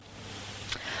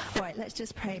Right, let's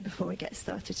just pray before we get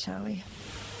started, shall we?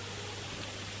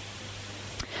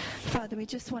 Father, we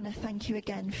just want to thank you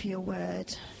again for your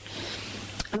word.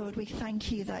 Lord, we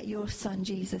thank you that your Son,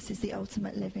 Jesus, is the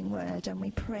ultimate living word, and we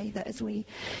pray that as we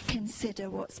consider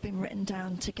what's been written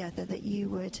down together, that you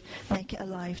would make it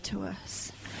alive to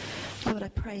us. Lord, I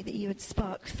pray that you would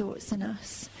spark thoughts in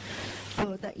us.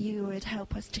 Lord, that you would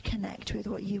help us to connect with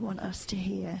what you want us to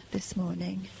hear this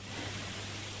morning.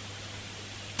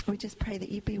 We just pray that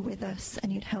you'd be with us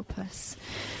and you'd help us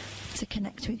to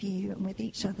connect with you and with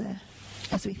each other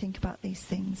as we think about these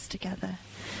things together.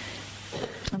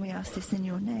 And we ask this in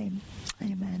your name.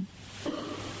 Amen.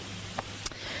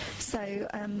 So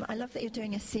I love that you're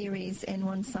doing a series in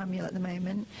 1 Samuel at the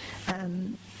moment.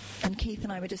 And Keith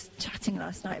and I were just chatting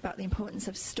last night about the importance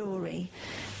of story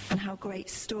and how great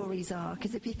stories are.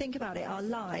 Because if you think about it, our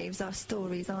lives are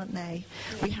stories, aren't they?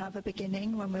 We have a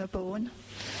beginning when we were born.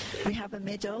 We have a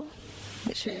middle,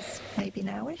 which is maybe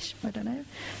nowish, I don't know.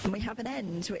 And we have an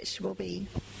end, which will be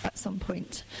at some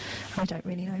point. I don't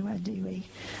really know when, do we?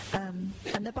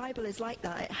 And the Bible is like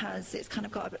that. It's kind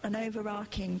of got an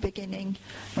overarching beginning,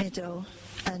 middle,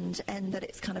 and end that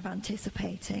it's kind of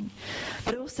anticipating.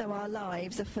 But also our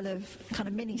lives are full of kind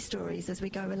of mini stories as we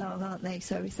go along, aren't they?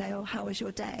 So we say, oh, how was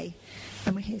your day?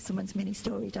 And we hear someone's mini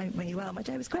story, don't we? Well, my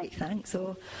day was great, thanks.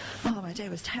 Or, oh, my day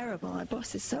was terrible. My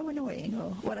boss is so annoying,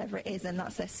 or whatever it is. And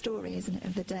that's their story, isn't it,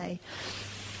 of the day.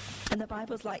 And the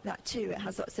Bible's like that too. It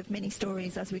has lots of mini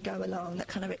stories as we go along that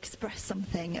kind of express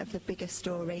something of the bigger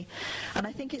story. And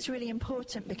I think it's really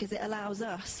important because it allows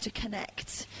us to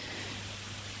connect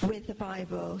with the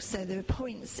Bible. So there are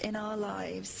points in our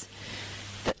lives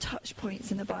that touch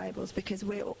points in the Bibles, because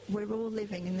we're all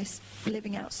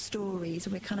living out stories.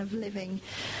 We're kind of living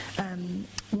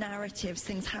narratives.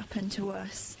 Things happen to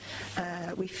us.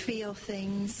 We feel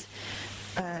things.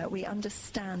 We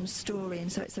understand story,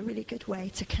 and so it's a really good way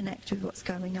to connect with what's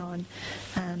going on.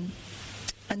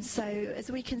 And so as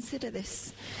we consider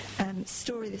this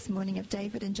story this morning of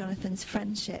David and Jonathan's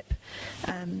friendship,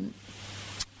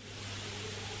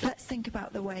 let's think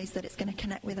about the ways that it's going to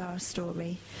connect with our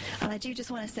story. And I do just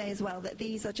want to say as well that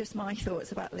these are just my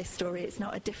thoughts about this story. It's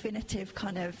not a definitive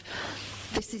kind of,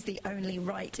 this is the only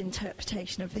right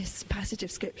interpretation of this passage of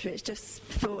Scripture. It's just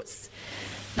thoughts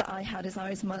that I had as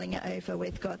I was mulling it over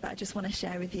with God that I just want to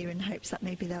share with you in hopes that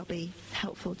maybe they'll be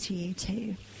helpful to you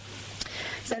too.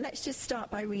 So let's just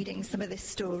start by reading some of this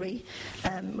story.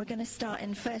 We're going to start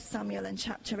in 1 Samuel and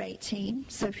chapter 18.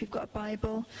 So if you've got a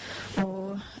Bible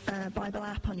or a Bible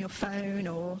app on your phone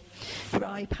or your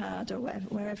iPad or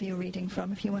wherever you're reading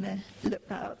from, if you want to look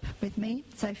that up with me.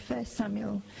 So 1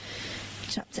 Samuel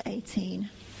chapter 18.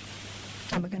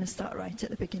 And we're going to start right at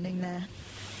the beginning there.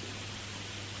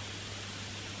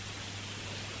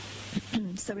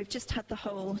 So we've just had the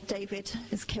whole David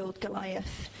has killed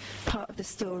Goliath part of the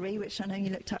story, which I know you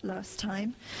looked at last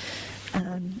time.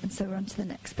 And so we're on to the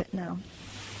next bit now.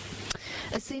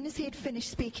 As soon as he had finished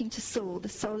speaking to Saul, the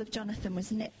soul of Jonathan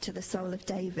was knit to the soul of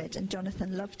David, and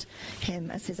Jonathan loved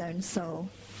him as his own soul.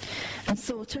 And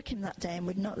Saul took him that day and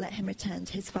would not let him return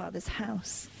to his father's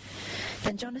house.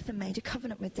 Then Jonathan made a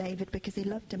covenant with David because he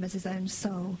loved him as his own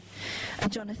soul.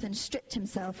 And Jonathan stripped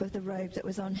himself of the robe that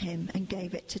was on him and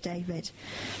gave it to David,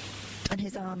 and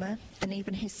his armor, and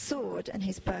even his sword, and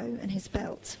his bow, and his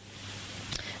belt.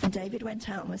 And David went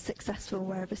out and was successful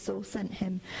wherever Saul sent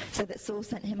him, so that Saul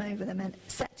set him over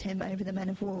the men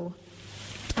of war.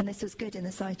 And this was good in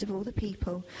the sight of all the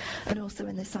people, and also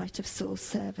in the sight of Saul's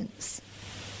servants.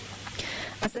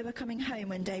 As they were coming home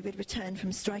when David returned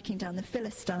from striking down the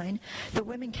Philistine, the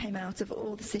women came out of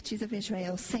all the cities of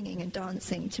Israel singing and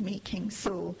dancing to meet King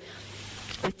Saul,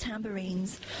 with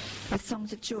tambourines, with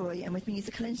songs of joy, and with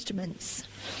musical instruments.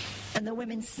 And the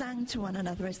women sang to one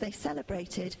another as they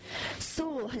celebrated,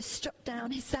 "Saul has struck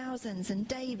down his thousands, and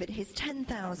David his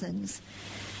 10,000s.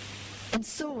 And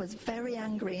Saul was very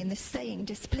angry, and this saying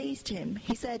displeased him.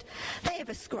 He said, "They have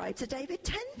ascribed to David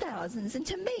 10,000s, and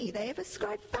to me they have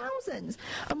ascribed thousands.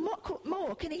 And what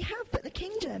more can he have but the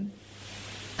kingdom?"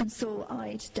 And Saul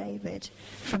eyed David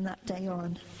from that day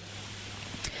on.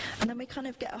 And then we kind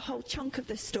of get a whole chunk of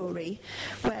the story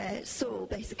where Saul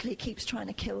basically keeps trying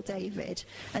to kill David,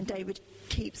 and David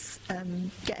keeps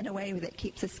getting away with it,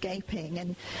 keeps escaping.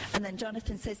 And then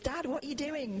Jonathan says, "Dad, what are you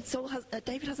doing?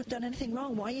 David hasn't done anything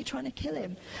wrong. Why are you trying to kill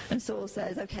him?" And Saul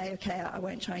says, okay, I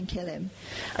won't try and kill him.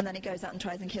 And then he goes out and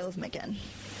tries and kills him again.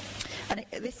 And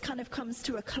this kind of comes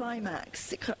to a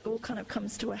climax. It all kind of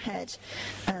comes to a head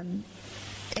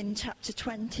in chapter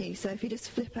 20. So if you just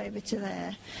flip over to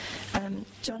there,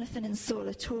 Jonathan and Saul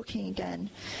are talking again,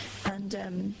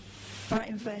 and Right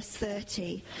in verse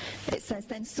 30, it says,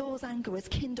 "Then Saul's anger was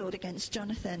kindled against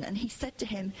Jonathan, and he said to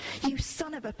him, 'You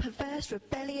son of a perverse,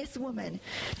 rebellious woman,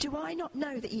 do I not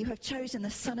know that you have chosen the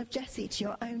son of Jesse to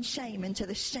your own shame and to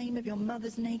the shame of your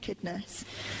mother's nakedness?'"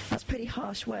 That's pretty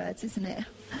harsh words, isn't it?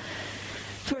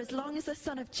 "For as long as the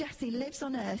son of Jesse lives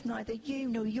on earth, neither you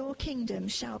nor your kingdom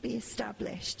shall be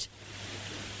established."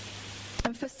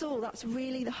 And for Saul, that's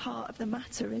really the heart of the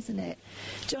matter, isn't it?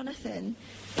 Jonathan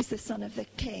is the son of the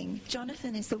king.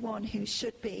 Jonathan is the one who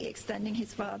should be extending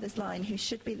his father's line, who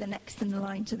should be the next in the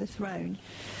line to the throne.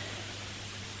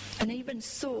 And even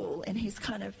Saul, in his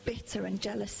kind of bitter and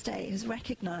jealous state, has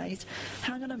recognised,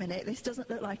 hang on a minute, this doesn't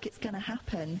look like it's going to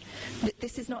happen.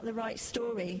 This is not the right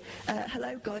story.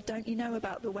 Hello, God, don't you know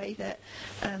about the way that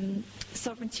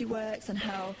sovereignty works and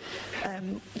how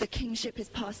the kingship is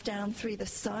passed down through the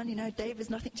son? You know, David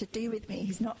has nothing to do with me.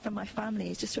 He's not from my family.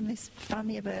 He's just from this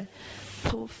family of a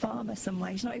poor farmer somewhere.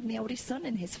 He's not even the oldest son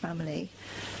in his family.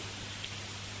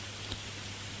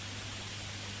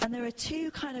 And there are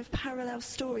two kind of parallel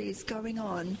stories going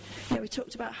on. You know, we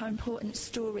talked about how important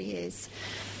story is.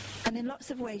 And in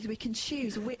lots of ways we can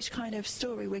choose which kind of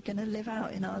story we're going to live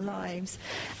out in our lives.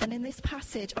 And in this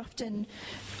passage, often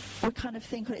we kind of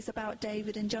think, well, it's about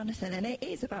David and Jonathan, and it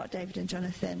is about David and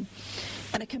Jonathan.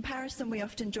 And a comparison we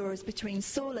often draw is between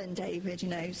Saul and David, you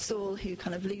know, Saul who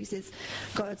kind of loses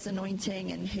God's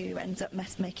anointing and who ends up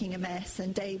making a mess,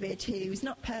 and David who's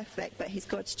not perfect, but he's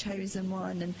God's chosen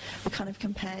one, and we kind of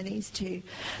compare these two.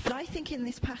 But I think in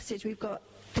this passage we've got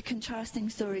the contrasting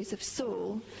stories of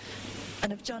Saul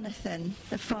and of Jonathan,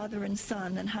 the father and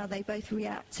son, and how they both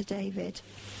react to David.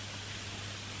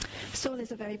 Saul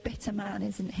is a very bitter man,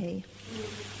 isn't he?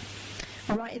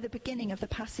 Right at the beginning of the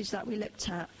passage that we looked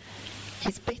at,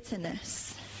 his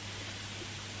bitterness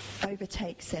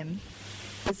overtakes him.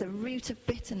 There's a root of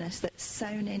bitterness that's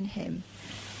sown in him.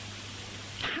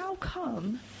 How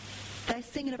come they're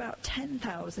singing about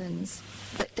 10,000s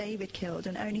that David killed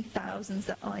and only thousands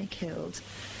that I killed?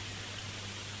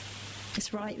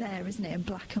 It's right there, isn't it, in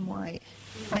black and white.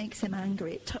 It makes him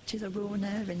angry. It touches a raw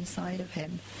nerve inside of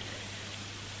him.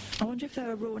 I wonder if there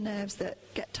are raw nerves that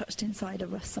get touched inside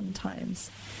of us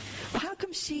sometimes. Well, how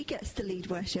come she gets to lead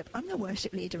worship? I'm the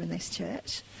worship leader in this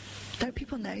church. Don't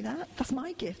people know that? That's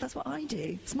my gift. That's what I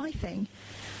do. It's my thing.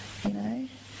 You know?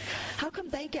 How come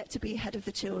they get to be head of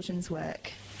the children's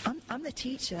work? I'm the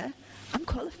teacher. I'm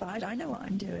qualified. I know what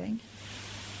I'm doing.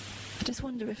 I just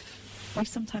wonder if we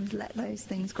sometimes let those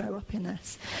things grow up in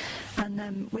us.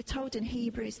 And we're told in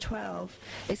Hebrews 12,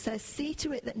 it says, "See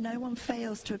to it that no one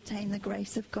fails to obtain the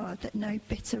grace of God, that no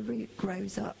bitter root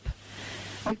grows up."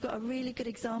 We've got a really good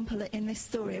example in this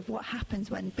story of what happens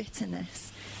when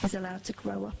bitterness is allowed to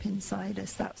grow up inside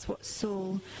us. That's what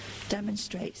Saul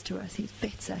demonstrates to us. He's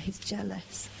bitter, he's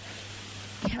jealous.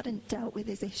 He hadn't dealt with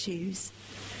his issues.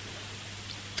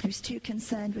 He was too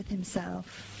concerned with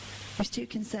himself. He was too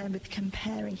concerned with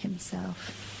comparing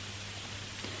himself.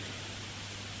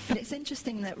 But it's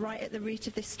interesting that right at the root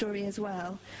of this story as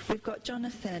well, we've got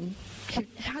Jonathan, who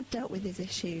had dealt with his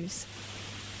issues.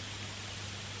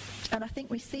 And I think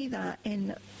we see that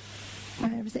in,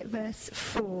 where was it, verse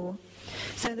 4.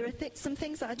 So there are some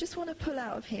things that I just want to pull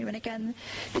out of here. And again,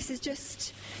 this is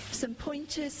just some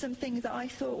pointers, some things that I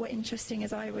thought were interesting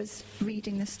as I was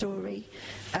reading the story.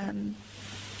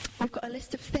 We've got a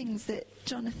list of things that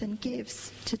Jonathan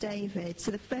gives to David.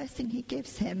 So the first thing he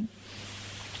gives him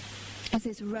is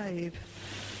his robe.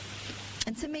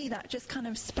 And to me that just kind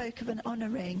of spoke of an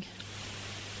honouring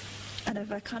and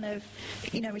of a kind of,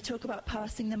 you know, we talk about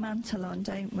passing the mantle on,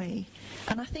 don't we?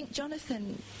 And I think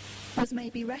Jonathan was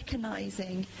maybe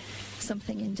recognising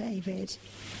something in David.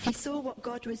 He saw what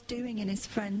God was doing in his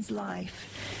friend's life.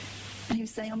 And he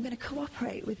was saying, I'm going to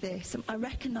cooperate with this. I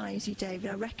recognise you,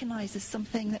 David. I recognise there's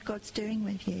something that God's doing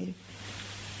with you.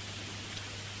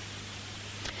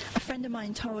 A friend of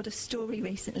mine told a story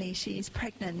recently. She's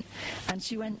pregnant and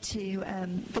she went to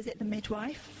visit the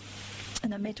midwife.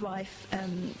 And the midwife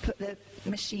put the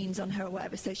machines on her or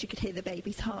whatever so she could hear the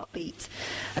baby's heartbeat.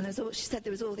 And she said there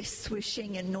was all this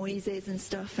swooshing and noises and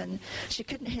stuff, and she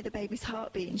couldn't hear the baby's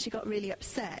heartbeat, and she got really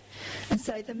upset. And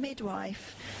so the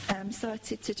midwife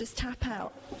started to just tap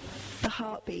out the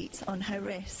heartbeat on her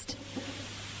wrist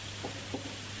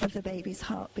of the baby's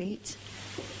heartbeat.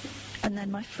 And then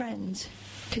my friend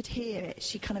could hear it.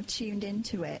 She kind of tuned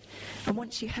into it, and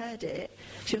once she heard it,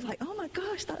 she was like, oh my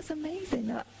gosh, that's amazing.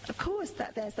 Of course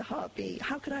that there's the heartbeat.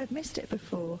 How could I have missed it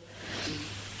before?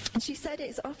 And she said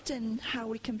it's often how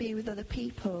we can be with other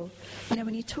people. You know,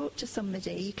 when you talk to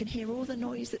somebody, you can hear all the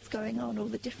noise that's going on, all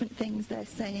the different things they're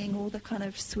saying, all the kind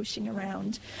of swooshing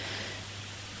around.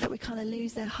 that we kind of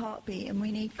lose their heartbeat, and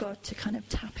we need God to kind of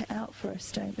tap it out for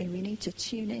us, don't we? We need to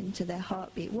tune in to their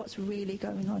heartbeat, what's really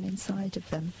going on inside of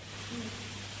them.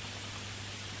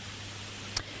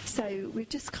 So we've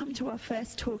just come to our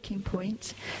first talking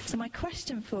point. So my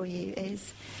question for you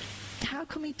is, how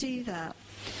can we do that?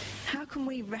 How can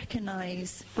we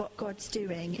recognise what God's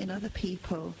doing in other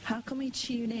people? How can we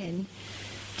tune in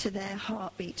to their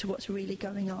heartbeat, to what's really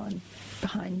going on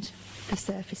behind the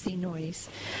surfacey noise?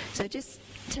 So just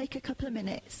take a couple of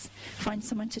minutes, find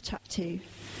someone to chat to,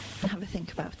 and have a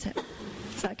think about it.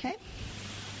 Is that okay?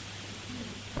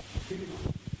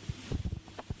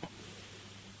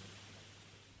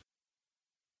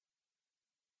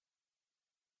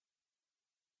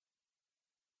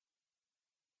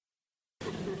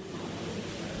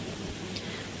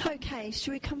 Okay,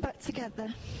 shall we come back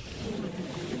together?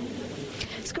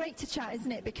 It's great to chat,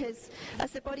 isn't it? Because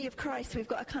as the body of Christ, we've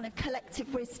got a kind of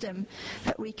collective wisdom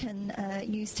that we can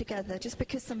use together. Just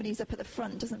because somebody's up at the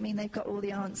front doesn't mean they've got all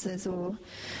the answers or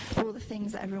all the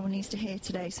things that everyone needs to hear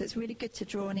today. So it's really good to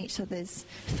draw on each other's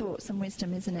thoughts and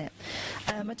wisdom, isn't it?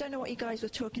 I don't know what you guys were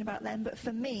talking about then, but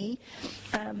for me,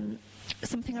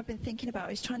 something I've been thinking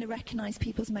about is trying to recognise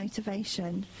people's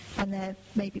motivation when they're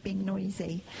maybe being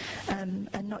noisy, and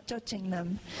not judging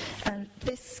them. And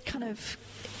this kind of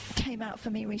came out for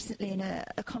me recently in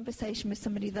a conversation with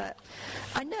somebody that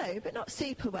I know but not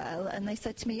super well, and they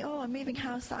said to me, "Oh, I'm moving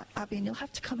house, Abby, and you'll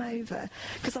have to come over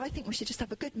because I think we should just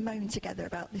have a good moan together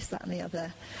about this, that and the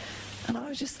other." And I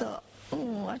was just thought,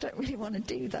 oh, I don't really want to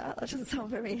do that. That doesn't sound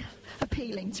very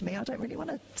appealing to me. I don't really want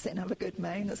to sit and have a good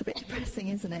moan. That's a bit depressing,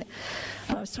 isn't it?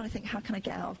 And I was trying to think, how can I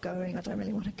get out of going? I don't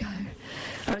really want to go.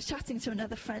 I was chatting to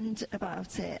another friend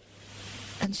about it,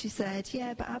 and she said,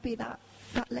 "Yeah, but Abby, that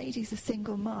lady's a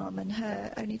single mum, and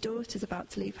her only daughter's about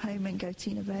to leave home and go to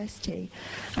university.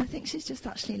 I think she's just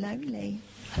actually lonely.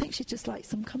 I think she'd just like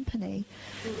some company."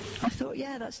 I thought,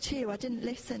 yeah, that's true. I didn't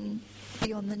listen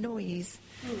beyond the noise,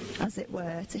 as it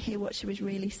were, to hear what she was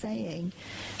really saying.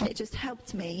 And it just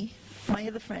helped me. My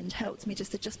other friend helped me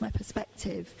just adjust my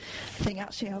perspective. I think,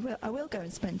 actually, I will go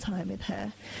and spend time with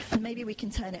her. And maybe we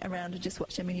can turn it around and just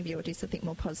watch a movie or do something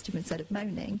more positive instead of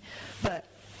moaning. But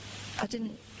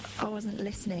I wasn't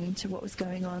listening to what was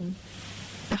going on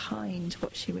behind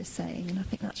what she was saying, and I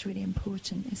think that's really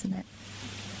important, isn't it?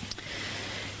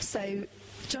 So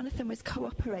Jonathan was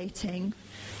cooperating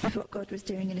with what God was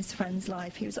doing in his friend's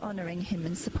life. He was honouring him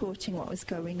and supporting what was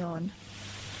going on.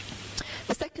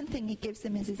 The second thing he gives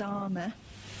him is his armour.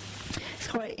 It's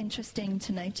quite interesting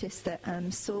to notice that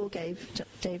Saul gave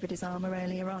David his armour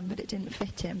earlier on, but it didn't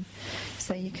fit him.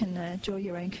 So you can draw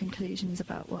your own conclusions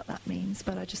about what that means,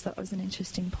 but I just thought it was an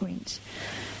interesting point.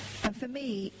 And for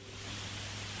me,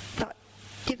 that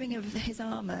giving of his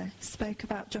armour spoke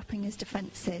about dropping his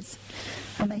defences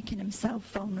and making himself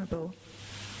vulnerable.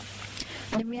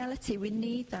 And in reality, we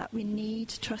need that. We need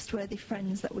trustworthy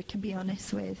friends that we can be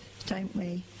honest with, don't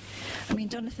we? I mean,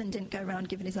 Jonathan didn't go around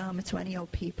giving his armour to any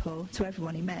old people, to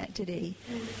everyone he met, did he?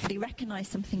 But he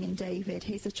recognised something in David.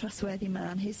 He's a trustworthy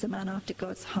man. He's a man after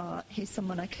God's heart. He's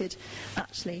someone I could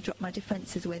actually drop my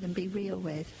defences with and be real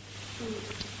with.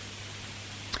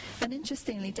 And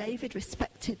interestingly, David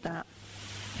respected that.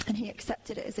 And he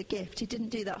accepted it as a gift. He didn't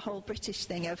do that whole British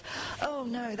thing of, "Oh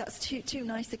no, that's too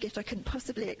nice a gift, I couldn't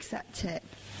possibly accept it."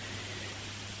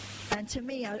 And to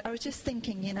me, I was just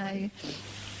thinking,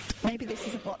 maybe this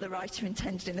isn't what the writer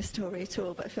intended in the story at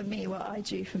all, but for me, what I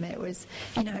drew from it was,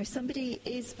 somebody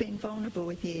is being vulnerable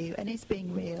with you and is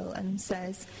being real and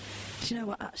says, "Do you know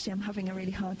what, actually I'm having a really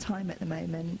hard time at the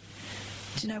moment.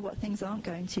 Do you know what, things aren't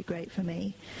going too great for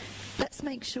me." Let's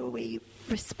make sure we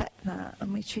respect that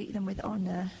and we treat them with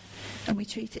honour and we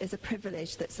treat it as a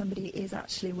privilege that somebody is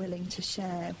actually willing to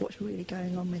share what's really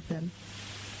going on with them.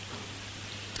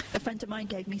 A friend of mine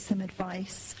gave me some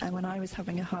advice when I was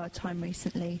having a hard time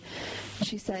recently.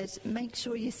 She said, make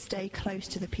sure you stay close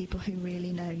to the people who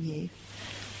really know you.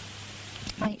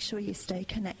 Make sure you stay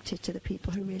connected to the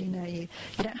people who really know you.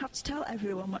 You don't have to tell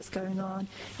everyone what's going on.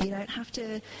 You don't have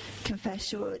to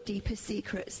confess your deepest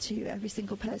secrets to every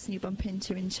single person you bump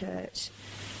into in church.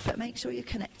 But make sure you're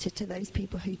connected to those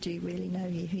people who do really know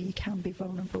you, who you can be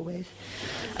vulnerable with.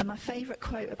 And my favourite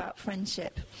quote about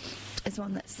friendship is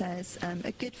one that says,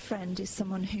 a good friend is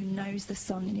someone who knows the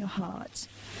song in your heart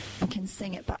and can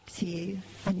sing it back to you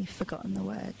when you've forgotten the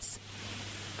words.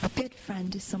 A good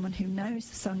friend is someone who knows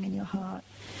the song in your heart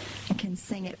and can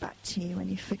sing it back to you when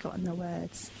you've forgotten the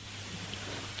words.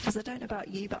 Because I don't know about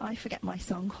you, but I forget my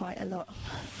song quite a lot.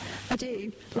 I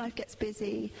do. Life gets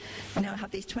busy. I have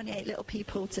these 28 little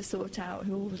people to sort out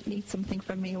who all need something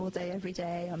from me all day, every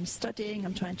day. I'm studying,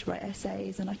 I'm trying to write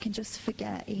essays, and I can just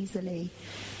forget easily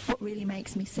what really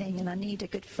makes me sing, and I need a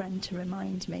good friend to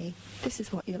remind me, this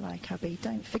is what you're like, Abby.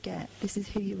 Don't forget. This is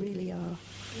who you really are.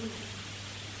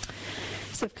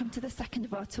 So I've come to the second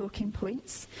of our talking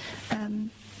points.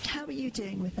 How are you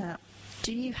doing with that?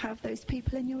 Do you have those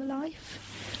people in your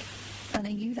life? And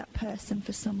are you that person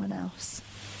for someone else?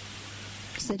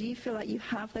 So do you feel like you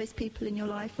have those people in your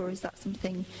life, or is that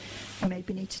something you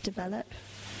maybe need to develop?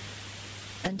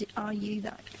 And are you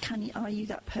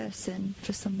that person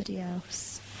for somebody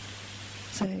else?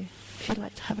 So if you'd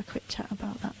like to have a quick chat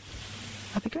about that,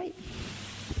 that'd be great.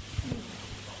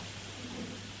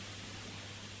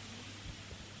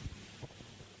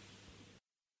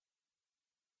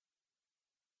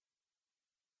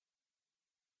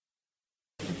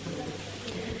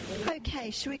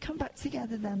 Okay, shall we come back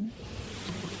together then?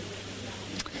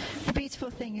 The beautiful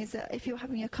thing is that if you're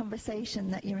having a conversation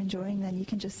that you're enjoying, then you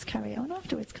can just carry on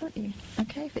afterwards, can't you?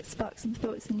 Okay, if it sparks some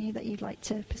thoughts in you that you'd like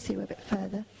to pursue a bit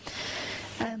further.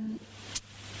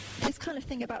 This kind of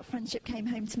thing about friendship came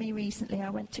home to me recently. I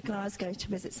went to Glasgow to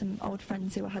visit some old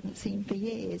friends who I hadn't seen for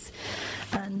years.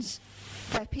 And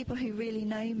they're people who really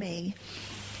know me.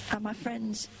 And my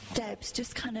friend Deb's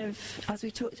just kind of, as we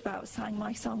talked about, sang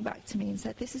my song back to me and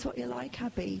said, this is what you're like,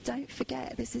 Abby. Don't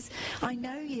forget. I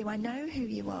know you. I know who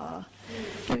you are.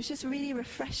 It was just really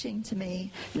refreshing to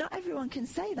me. Not everyone can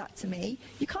say that to me.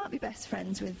 You can't be best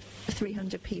friends with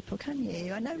 300 people, can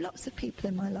you? I know lots of people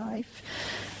in my life.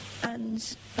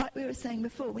 And like we were saying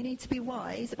before, we need to be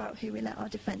wise about who we let our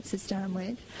defences down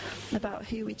with, about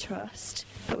who we trust.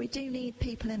 But we do need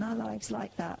people in our lives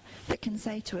like that can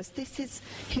say to us, this is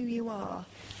who you are.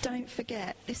 Don't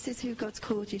forget, this is who God's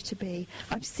called you to be.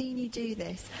 I've seen you do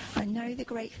this. I know the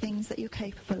great things that you're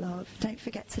capable of. Don't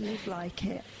forget to live like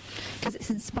it. Because it's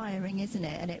inspiring, isn't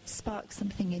it? And it sparks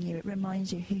something in you. It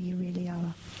reminds you who you really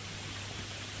are.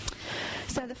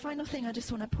 So the final thing I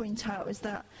just want to point out is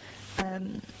that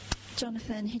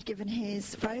Jonathan, he'd given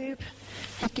his robe,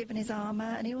 he'd given his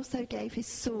armour, and he also gave his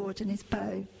sword and his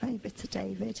bow over to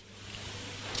David.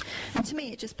 And to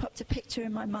me, it just popped a picture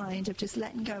in my mind of just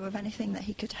letting go of anything that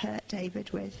he could hurt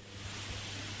David with.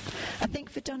 I think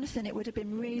for Jonathan, it would have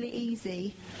been really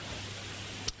easy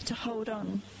to hold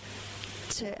on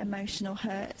to emotional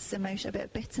hurts, a bit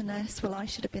of bitterness. Well, I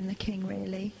should have been the king,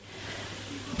 really.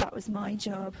 That was my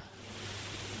job.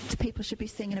 People should be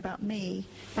singing about me.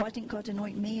 Why didn't God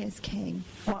anoint me as king?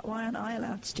 Why aren't I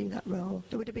allowed to do that role?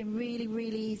 It would have been really,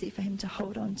 really easy for him to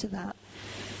hold on to that.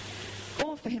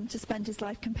 Or for him to spend his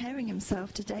life comparing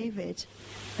himself to David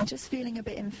and just feeling a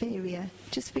bit inferior,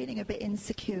 just feeling a bit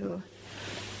insecure,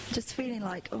 just feeling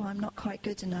like, oh, I'm not quite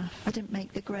good enough. I didn't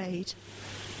make the grade.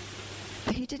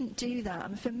 But he didn't do that.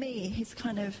 And for me, his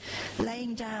kind of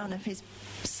laying down of his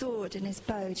sword and his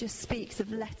bow just speaks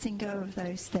of letting go of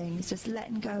those things, just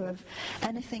letting go of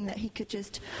anything that he could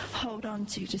just hold on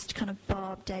to, just to kind of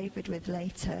barb David with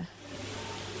later.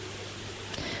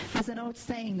 There's an old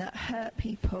saying that hurt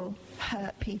people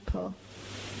hurt people.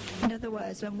 In other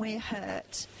words, when we're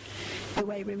hurt, the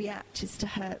way we react is to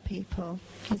hurt people,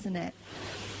 isn't it?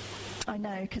 I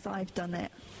know, because I've done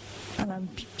it. And I'm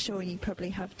sure you probably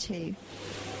have too.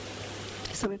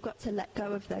 So we've got to let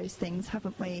go of those things,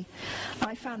 haven't we?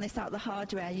 I found this out the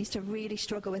hard way. I used to really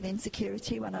struggle with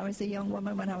insecurity when I was a young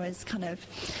woman, when I was kind of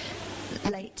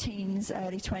late teens,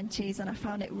 early 20s, and I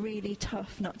found it really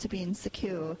tough not to be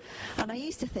insecure. And I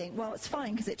used to think, well, it's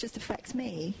fine because it just affects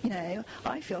me. You know,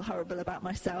 I feel horrible about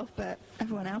myself, but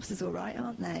everyone else is all right,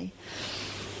 aren't they?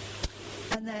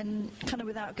 And then, kind of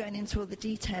without going into all the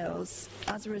details,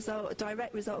 as a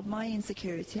direct result of my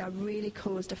insecurity, I really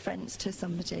caused offence to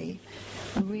somebody.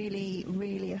 I really,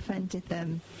 really offended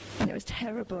them. And it was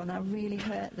terrible, and I really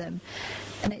hurt them.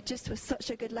 And it just was such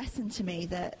a good lesson to me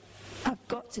that I've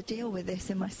got to deal with this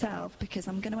in myself, because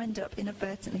I'm going to end up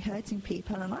inadvertently hurting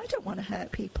people, and I don't want to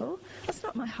hurt people. That's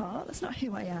not my heart. That's not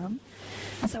who I am.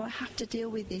 And so I have to deal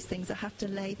with these things. I have to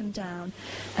lay them down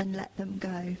and let them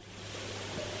go.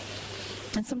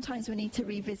 And sometimes we need to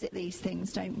revisit these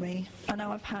things, don't we? I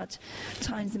know I've had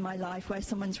times in my life where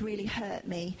someone's really hurt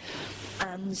me,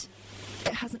 and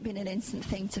it hasn't been an instant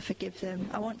thing to forgive them.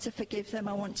 I want to forgive them.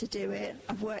 I want to do it.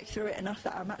 I've worked through it enough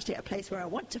that I'm actually at a place where I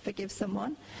want to forgive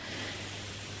someone.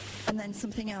 And then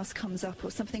something else comes up,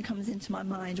 or something comes into my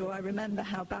mind, or I remember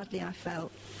how badly I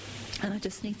felt. And I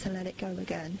just need to let it go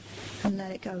again, and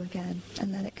let it go again,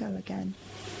 and let it go again.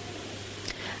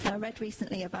 I read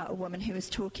recently about a woman who was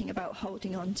talking about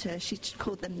holding on to, she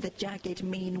called them the jagged,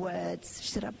 mean words. She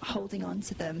said, I'm holding on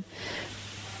to them,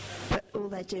 but all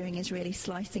they're doing is really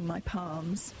slicing my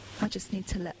palms. I just need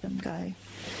to let them go.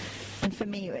 And for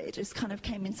me, it just kind of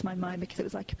came into my mind because it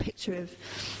was like a picture of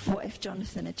what if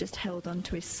Jonathan had just held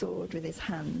onto his sword with his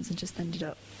hands and just ended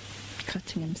up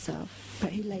cutting himself.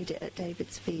 But he laid it at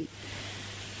David's feet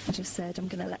and just said, I'm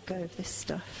going to let go of this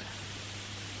stuff.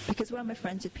 Because when we're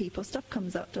friends with people, stuff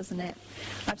comes up, doesn't it?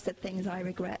 I've said things I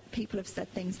regret. People have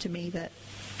said things to me that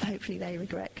hopefully they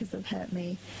regret because they've hurt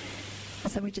me.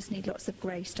 And so we just need lots of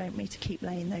grace, don't we, to keep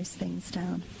laying those things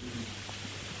down.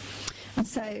 And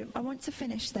so I want to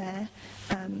finish there.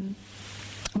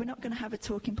 We're not going to have a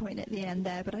talking point at the end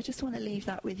there, but I just want to leave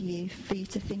that with you for you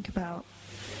to think about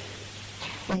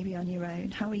maybe on your own.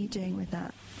 How are you doing with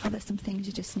that? Are there some things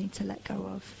you just need to let go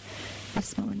of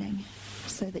this morning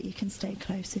so that you can stay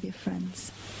close with your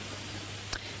friends?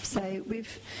 So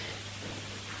we've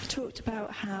talked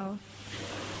about how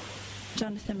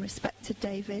Jonathan respected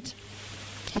David.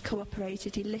 He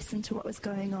cooperated, he listened to what was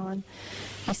going on,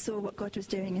 he saw what God was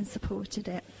doing and supported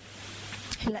it.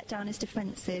 He let down his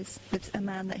defences with a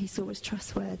man that he saw was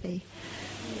trustworthy,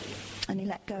 and he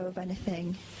let go of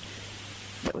anything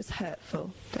that was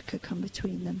hurtful that could come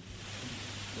between them.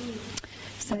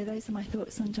 So those are my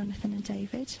thoughts on Jonathan and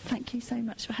David. Thank you so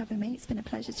much for having me. It's been a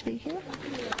pleasure to be here.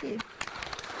 Thank you.